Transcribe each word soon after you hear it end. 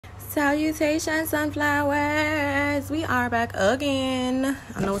Salutations, sunflowers. We are back again.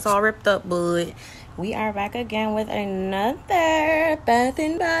 I know it's all ripped up, but we are back again with another Bath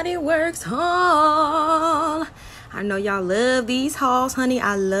and Body Works haul. I know y'all love these hauls, honey.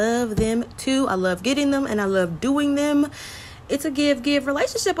 I love them too. I love getting them and I love doing them. It's a give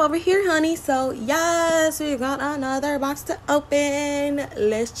relationship over here, honey. So yes, we got another box to open.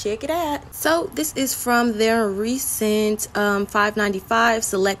 Let's check it out. So this is from their recent $5.95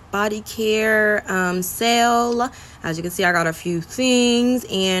 select body care sale. As you can see, I got a few things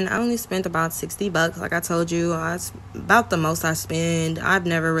and I only spent about $60. Like I told you, that's about the most I spend. I've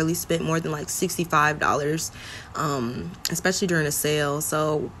never really spent more than like $65, especially during a sale.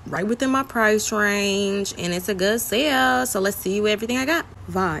 So right within my price range, and it's a good sale. So let's see what everything I got.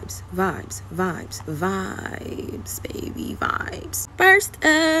 Vibes, baby, vibes. First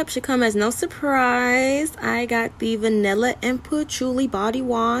up, should come as no surprise, I got the vanilla and patchouli body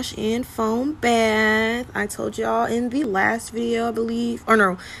wash and foam bath. I told y'all in the last video, I believe, or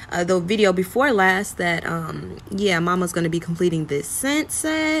no, the video before last, that yeah, mama's gonna be completing this scent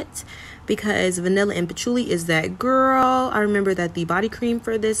set because vanilla and patchouli is that girl. I remember that the body cream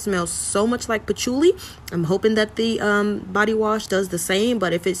for this smells so much like patchouli. I'm hoping that the body wash does the same,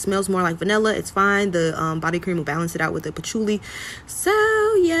 but if it smells more like vanilla, it's fine. The body cream will balance it out with the patchouli. So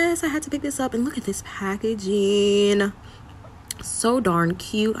yes, I had to pick this up, and look at this packaging. So darn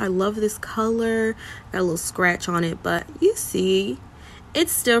cute. I love this color. Got a little scratch on it, but you see,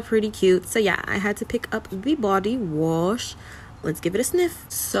 it's still pretty cute. So yeah, I had to pick up the body wash. Let's give it a sniff.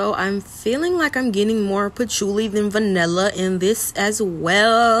 So I'm feeling like I'm getting more patchouli than vanilla in this as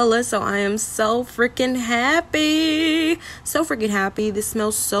well. So I am so freaking happy. So freaking happy. This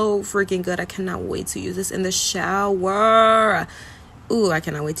smells so freaking good. I cannot wait to use this in the shower. Ooh, I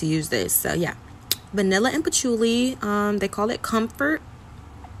cannot wait to use this. So yeah, vanilla and patchouli. They call it Comfort.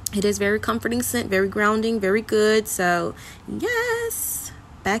 It is very comforting scent, very grounding, very good. So yes,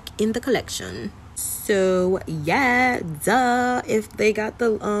 back in the collection. So yeah, duh, if they got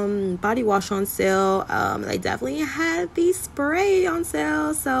the body wash on sale, they definitely had the spray on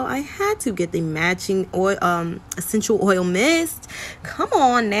sale. So I had to get the matching oil, essential oil mist. Come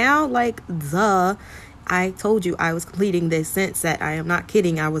on now, like duh. I told you I was completing this scent set. I am not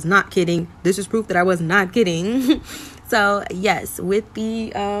kidding. I was not kidding. This is proof that I was not kidding. So yes, with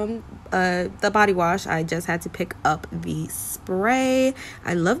the body wash, I just had to pick up the spray.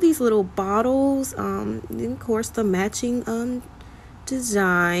 I love these little bottles. And of course, the matching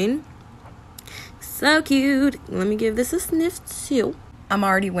design. So cute. Let me give this a sniff too. I'm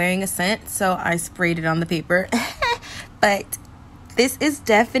already wearing a scent, so I sprayed it on the paper. But this is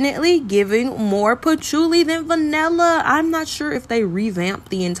definitely giving more patchouli than vanilla. I'm not sure if they revamped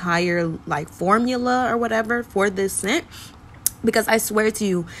the entire like formula or whatever for this scent, because I swear to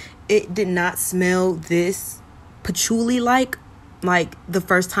you, it did not smell this patchouli like the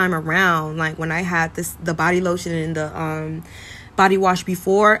first time around. Like when I had the body lotion and the body wash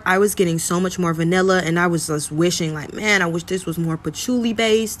before, I was getting so much more vanilla, and I was just wishing like, man, I wish this was more patchouli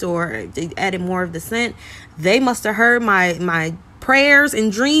based, or they added more of the scent. They must have heard my prayers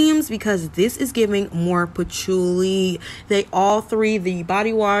and dreams, because this is giving more patchouli. They all three, the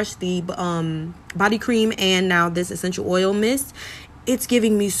body wash, the body cream, and now this essential oil mist, it's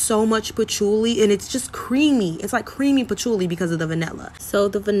giving me so much patchouli, and it's just creamy. It's like creamy patchouli because of the vanilla. So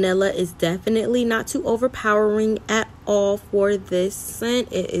the vanilla is definitely not too overpowering at all for this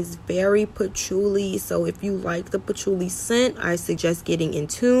scent. It is very patchouli. So if you like the patchouli scent, I suggest getting in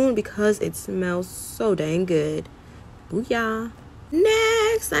tune because it smells so dang good. Booyah.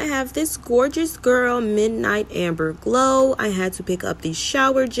 Next, I have this gorgeous girl Midnight Amber Glow. I had to pick up the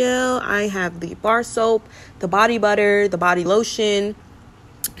shower gel. I have the bar soap, the body butter, the body lotion,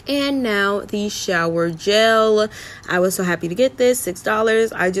 and now the shower gel. I was so happy to get this,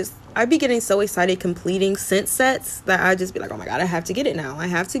 $6. I'd be getting so excited completing scent sets that I just be like, oh my god, I have to get it now. I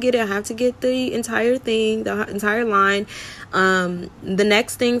have to get it. I have to get the entire thing, the entire line. The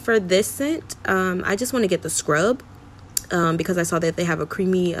next thing for this scent, I just want to get the scrub. Because I saw that they have a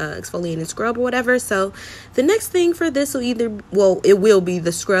creamy exfoliating scrub or whatever. So the next thing for this it will be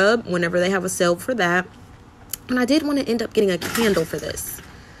the scrub whenever they have a sale for that. And I did want to end up getting a candle for this.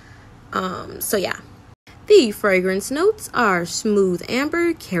 So yeah. The fragrance notes are smooth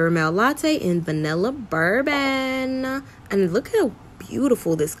amber, caramel latte, and vanilla bourbon. And look how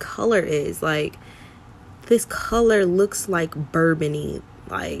beautiful this color is. Like, this color looks like bourbon-y,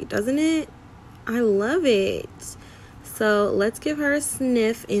 like, doesn't it? I love it. So let's give her a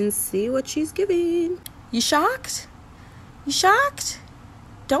sniff and see what she's giving. You shocked? You shocked?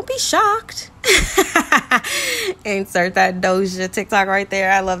 don't be shocked. Insert that Doja TikTok right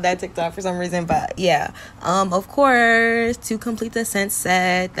there. I love that TikTok for some reason. But yeah, of course, to complete the scent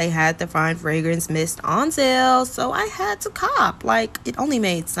set, they had the Fine Fragrance Mist on sale, so I had to cop. Like, it only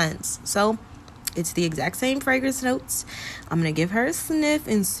made sense. So it's the exact same fragrance notes. I'm gonna give her a sniff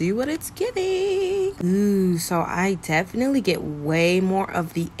and see what it's giving. Ooh, so I definitely get way more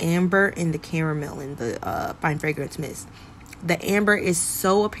of the amber and the caramel in the Fine Fragrance Mist. The amber is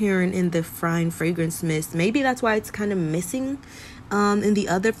so apparent in the Fine Fragrance Mist. Maybe that's why it's kind of missing in the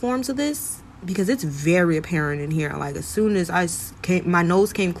other forms of this, because it's very apparent in here. Like, as soon as my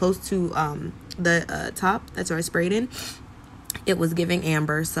nose came close to the top, that's where I sprayed in, it was giving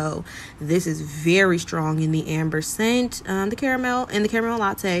amber. So this is very strong in the amber scent. The caramel and the caramel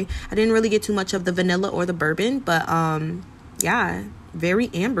latte. I didn't really get too much of the vanilla or the bourbon, but yeah, very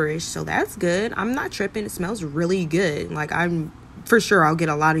amberish, so that's good. I'm not tripping. It smells really good. Like, I'm for sure I'll get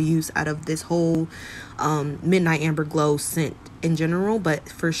a lot of use out of this whole midnight amber glow scent in general, but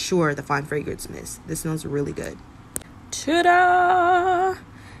for sure the Fine Fragrance Mist, this smells really good. Ta-da!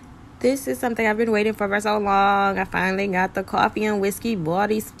 This is something I've been waiting for so long. I finally got the coffee and whiskey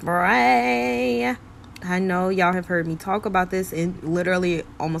body spray. I know y'all have heard me talk about this in literally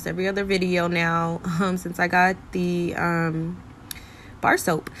almost every other video now, since I got the bar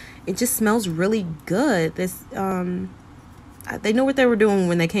soap. It just smells really good. This they know what they were doing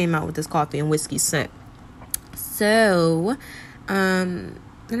when they came out with this coffee and whiskey scent. So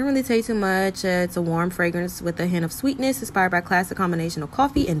I don't really tell you too much. It's a warm fragrance with a hint of sweetness, inspired by a classic combination of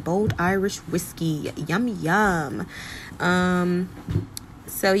coffee and bold Irish whiskey. Yum yum.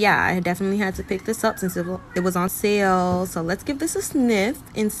 So yeah, I definitely had to pick this up since it was on sale. So let's give this a sniff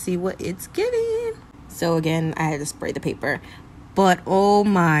and see what it's giving. So again, I had to spray the paper. But oh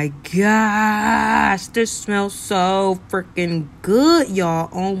my gosh, this smells so freaking good, y'all.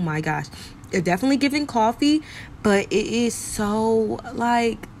 Oh my gosh. It's definitely giving coffee, but it is so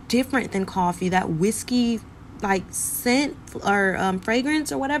like different than coffee. That whiskey like scent or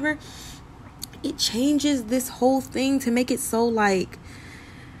fragrance or whatever, it changes this whole thing to make it so like,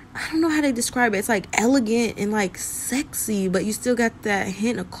 I don't know how to describe it. It's like elegant and like sexy, but you still got that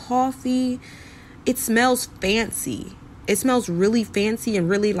hint of coffee. It smells fancy. It smells really fancy and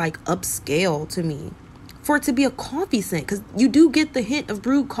really like upscale to me for it to be a coffee scent, because you do get the hint of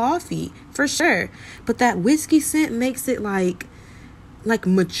brewed coffee for sure, but that whiskey scent makes it like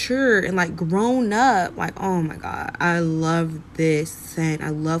mature and like grown up. Like, oh my god, I love this scent. I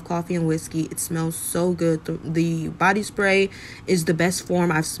love coffee and whiskey. It smells so good. The body spray is the best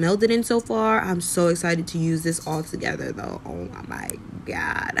form I've smelled it in so far. I'm so excited to use this all together though. Oh my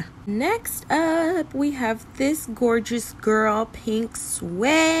god. Next up, we have this gorgeous girl pink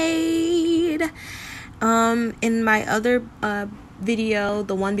suede. In my other video,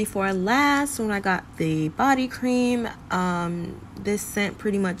 the one before last, when I got the body cream, this scent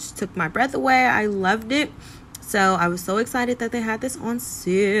pretty much took my breath away. I loved it. So I was so excited that they had this on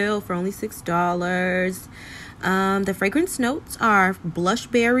sale for only $6. The fragrance notes are blush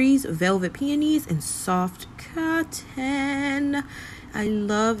berries, velvet peonies, and soft cotton. I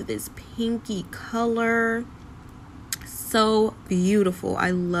love this pinky color. So beautiful.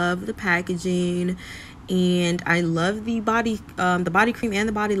 I love the packaging. And I love the body cream and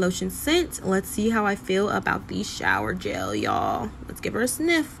the body lotion scent. Let's see how I feel about the shower gel, y'all. Let's give her a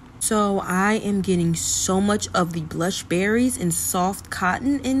sniff. So I am getting so much of the blush berries and soft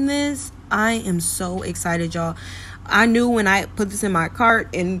cotton in this. I am so excited, y'all. I knew when I put this in my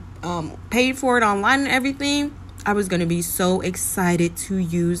cart and paid for it online and everything, I was going to be so excited to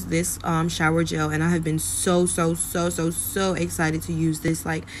use this shower gel, and I have been so excited to use this.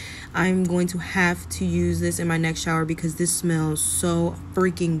 Like, I'm going to have to use this in my next shower because this smells so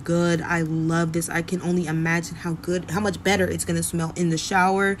freaking good. I love this. I can only imagine how much better it's going to smell in the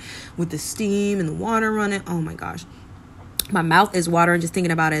shower with the steam and the water running. Oh my gosh. My mouth is watering just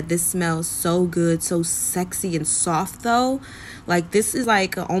thinking about it. This smells so good, so sexy and soft though. Like, this is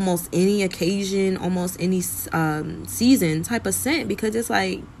like almost any occasion, almost any season type of scent, because it's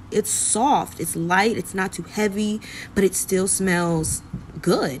like, it's soft, it's light, it's not too heavy, but it still smells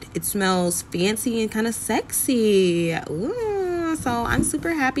good. It smells fancy and kind of sexy. Ooh, so I'm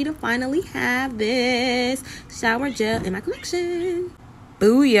super happy to finally have this shower gel in my collection.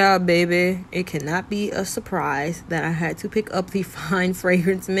 Booyah, baby. It cannot be a surprise that I had to pick up the Fine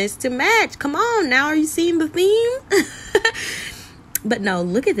Fragrance Mist to match. Come on, now are you seeing the theme? But no,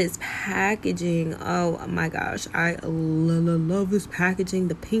 look at this packaging. Oh my gosh, I love this packaging.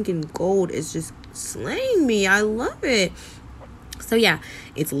 The pink and gold is just slaying me. I love it. So yeah,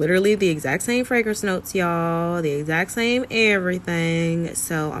 it's literally the exact same fragrance notes, y'all. The exact same everything.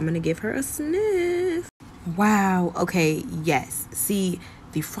 So I'm gonna give her a sniff. Wow. Okay, yes. See,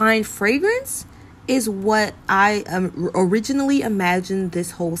 the fine fragrance is what I originally imagined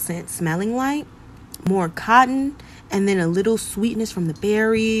this whole scent smelling like. More cotton, and then a little sweetness from the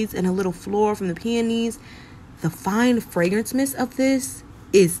berries and a little floral from the peonies. The fine fragrance mist of this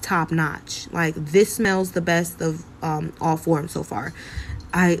is top notch. Like, this smells the best of all four of them so far.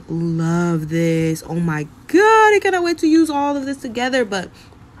 I love this. Oh my god, I cannot wait to use all of this together. But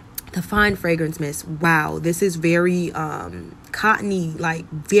the fine fragrance mist, wow, this is very cottony, like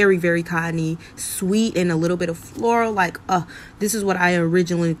very, very cottony, sweet, and a little bit of floral. Like, this is what I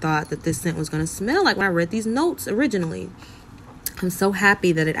originally thought that this scent was going to smell like when I read these notes originally. I'm so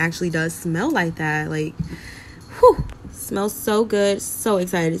happy that it actually does smell like that. Like, whew, smells so good. So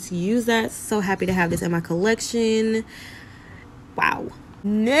excited to use that. So happy to have this in my collection. Wow.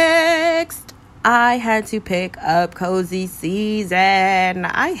 Next, I had to pick up Cozy Season.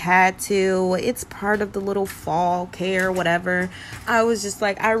 I had to. It's part of the little fall care, whatever. I was just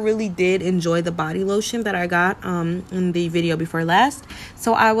like, I really did enjoy the body lotion that I got in the video before last.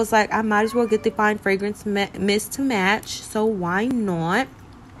 So I was like, I might as well get the fine fragrance mist to match. So why not?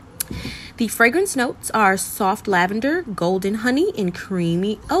 The fragrance notes are soft lavender, golden honey, and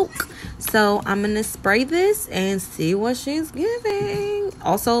creamy oak. So I'm going to spray this and see what she's giving.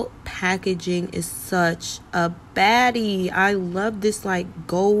 Also, packaging is such a baddie. I love this like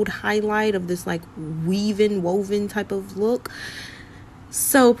gold highlight of this like woven type of look.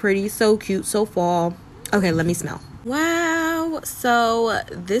 So pretty, so cute, so fall. Okay, let me smell. Wow, so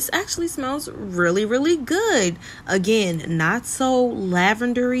this actually smells really, really good. Again, not so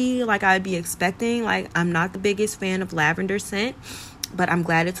lavendery like I'd be expecting. Like, I'm not the biggest fan of lavender scent, but I'm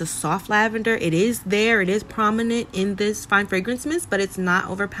glad it's a soft lavender. It is there, it is prominent in this fine fragrance mist, but it's not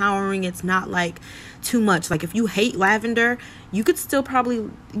overpowering. It's not like too much. Like, if you hate lavender, you could still probably,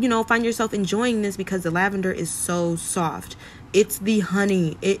 you know, find yourself enjoying this because the lavender is so soft. It's the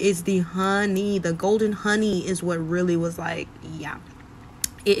honey. It is the honey. The golden honey is what really was like, yeah.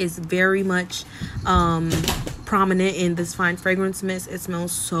 It is very much prominent in this fine fragrance mist. It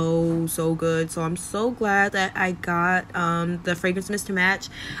smells so good. So I'm so glad that I got the fragrance mist to match.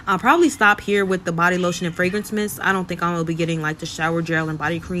 I'll probably stop here with the body lotion and fragrance mist. I don't think I'll be getting like the shower gel and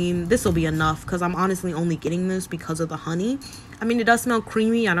body cream. This will be enough because I'm honestly only getting this because of the honey. I mean, it does smell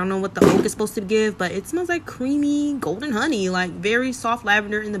creamy. I don't know what the oak is supposed to give, but it smells like creamy golden honey, like very soft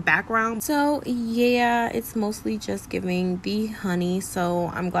lavender in the background. So yeah, it's mostly just giving the honey.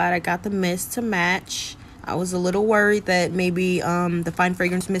 So I'm glad I got the mist to match. I was a little worried that maybe the fine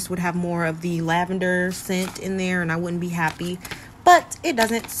fragrance mist would have more of the lavender scent in there and I wouldn't be happy, but it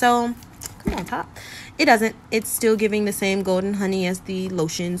doesn't. So come on, top. It doesn't. It's still giving the same golden honey as the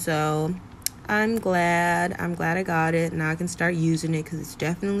lotion. So I'm glad I got it. Now I can start using it because it's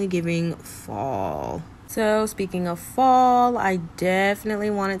definitely giving fall. So speaking of fall, I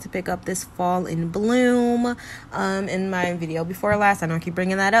definitely wanted to pick up this Fall in Bloom in my video before last. I know I keep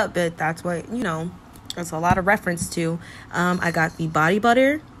bringing that up, but that's what, you know, that's a lot of reference to. I got the body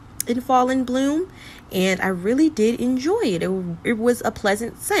butter in Fall in Bloom, and I really did enjoy it. It was a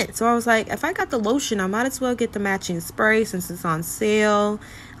pleasant scent. So I was like, if I got the lotion, I might as well get the matching spray since it's on sale.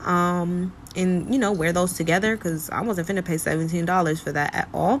 And, you know, wear those together because I wasn't finna pay $17 for that at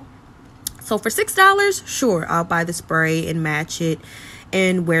all. So for $6, sure, I'll buy the spray and match it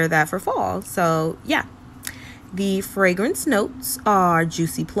and wear that for fall. So yeah, the fragrance notes are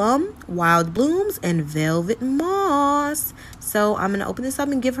juicy plum, wild blooms, and velvet moss. So I'm gonna open this up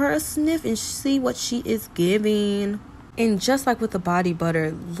and give her a sniff and see what she is giving. And just like with the body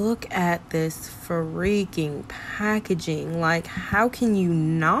butter, look at this freaking packaging. Like, how can you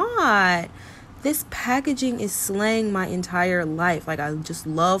not? This packaging is slaying my entire life. Like, I just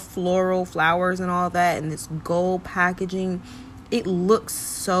love floral flowers and all that, and this gold packaging, it looks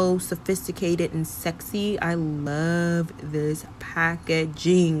so sophisticated and sexy. I love this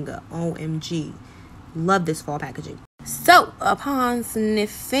packaging. OMG, love this fall packaging. So upon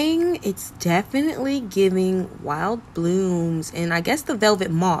sniffing, it's definitely giving wild blooms and I guess the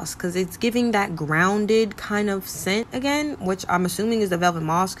velvet moss, because it's giving that grounded kind of scent again, which I'm assuming is the velvet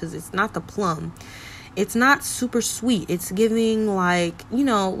moss because it's not the plum. It's not super sweet. It's giving like, you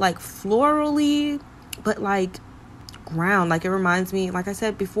know, like florally, but like ground. Like, it reminds me, like I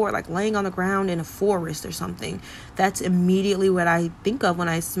said before, like laying on the ground in a forest or something. That's immediately what I think of when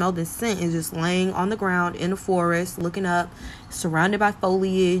I smell this scent, is just laying on the ground in a forest, looking up, surrounded by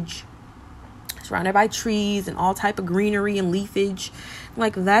foliage. surrounded by trees and all type of greenery and leafage.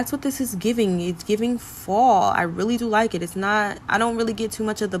 Like, that's what this is giving. It's giving fall. I really do like it. It's not, I don't really get too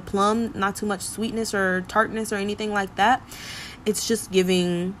much of the plum, not too much sweetness or tartness or anything like that. It's just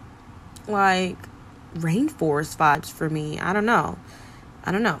giving like rainforest vibes for me. I don't know,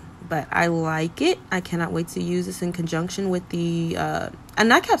 but I like it. I cannot wait to use this in conjunction with the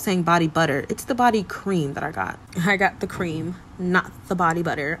and I kept saying body butter. It's the body cream that I got the cream, not the body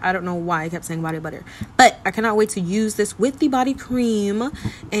butter. I don't know why I kept saying body butter, but I cannot wait to use this with the body cream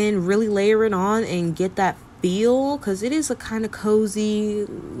and really layer it on and get that feel, because it is a kind of cozy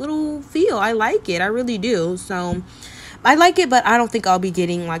little feel. I like it. I really do. So I like it, but I don't think I'll be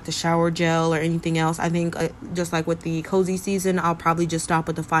getting like the shower gel or anything else. I think just like with the cozy season, I'll probably just stop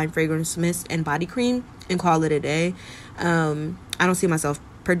with the fine fragrance mist and body cream and call it a day. I don't see myself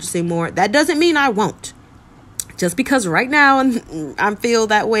purchasing more. That doesn't mean I won't. Just because right now I feel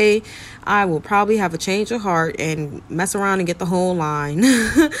that way, I will probably have a change of heart and mess around and get the whole line.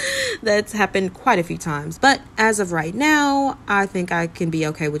 That's happened quite a few times. But as of right now, I think I can be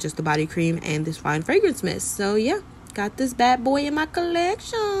okay with just the body cream and this fine fragrance mist. So yeah. Got this bad boy in my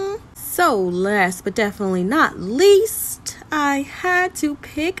collection. So last but definitely not least, I had to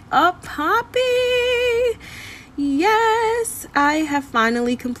pick up Poppy. Yes, I have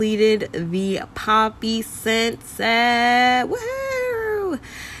finally completed the Poppy scent set. Woo!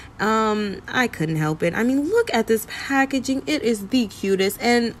 I couldn't help it. I mean, look at this packaging. It is the cutest.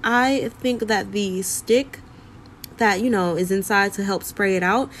 And I think that the stick that, is inside to help spray it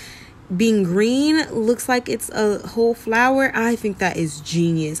out, being green, looks like it's a whole flower. I think that is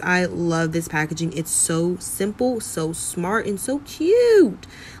genius. I love this packaging. It's so simple, so smart, and so cute.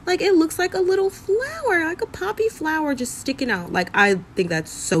 Like, it looks like a little flower, like a poppy flower just sticking out. Like, I think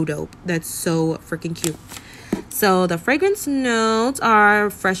that's so dope. That's so freaking cute. So the fragrance notes are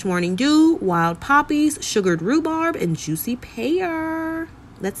fresh morning dew, wild poppies, sugared rhubarb, and juicy pear.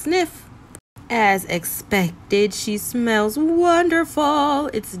 Let's sniff. As expected, she smells wonderful.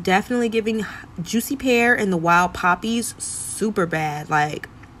 It's definitely giving juicy pear and the wild poppies super bad. Like,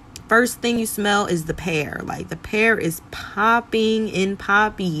 first thing you smell is the pear. Like, the pear is popping in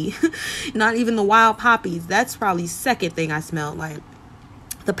poppy. Not even the wild poppies. That's probably second thing I smelled. Like,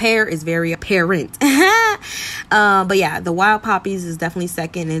 the pear is very apparent. But yeah, the wild poppies is definitely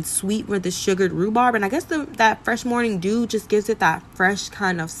second. It's sweet with the sugared rhubarb. And I guess that fresh morning dew just gives it that fresh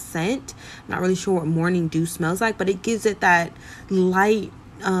kind of scent. I'm not really sure what morning dew smells like, but it gives it that light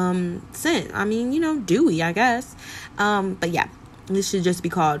scent. I mean, dewy, I guess. But yeah, this should just be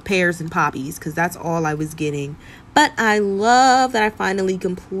called pears and poppies, because that's all I was getting. But I love that I finally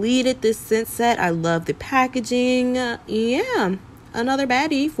completed this scent set. I love the packaging. Yeah. Another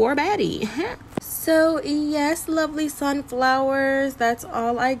baddie for a baddie. So yes, lovely sunflowers, that's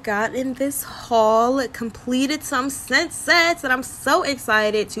all I got in this haul. It completed some scent sets that I'm so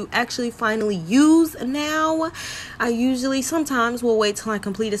excited to actually finally use now. I sometimes will wait till I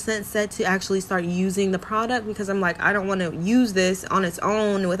complete a scent set to actually start using the product, because I'm like, I don't want to use this on its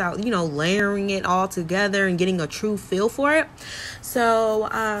own without, layering it all together and getting a true feel for it. So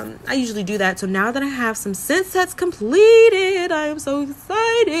I usually do that. So now that I have some scent sets completed, I am so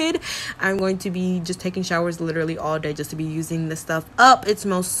excited. I'm going to be just taking showers literally all day just to be using this stuff up. It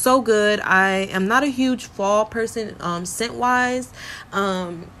smells so good. I am not a huge fall person scent wise.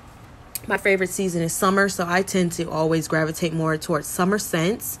 My favorite season is summer, so I tend to always gravitate more towards summer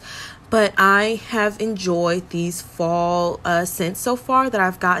scents. But I have enjoyed these fall scents so far that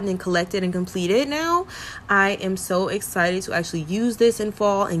I've gotten and collected and completed now. I am so excited to actually use this in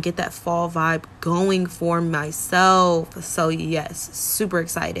fall and get that fall vibe going for myself. So yes, super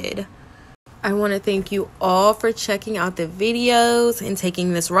excited. I want to thank you all for checking out the videos and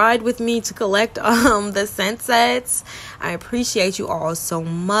taking this ride with me to collect the scent sets. I appreciate you all so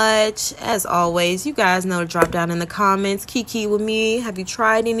much. As always, you guys know to drop down in the comments, kiki with me. Have you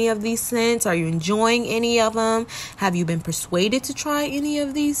tried any of these scents? Are you enjoying any of them? Have you been persuaded to try any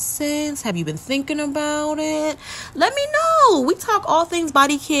of these scents? Have you been thinking about it? Let me know. We talk all things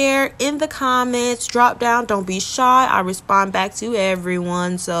body care in the comments. Drop down. Don't be shy. I respond back to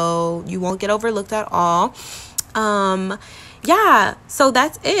everyone, so you won't get overlooked at all. Yeah, so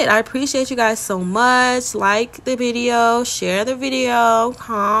that's it. I appreciate you guys so much. Like the video, share the video,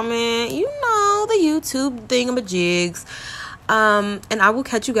 comment, the YouTube thingamajigs. And I will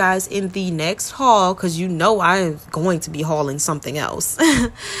catch you guys in the next haul, because I'm going to be hauling something else.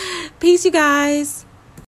 Peace, you guys.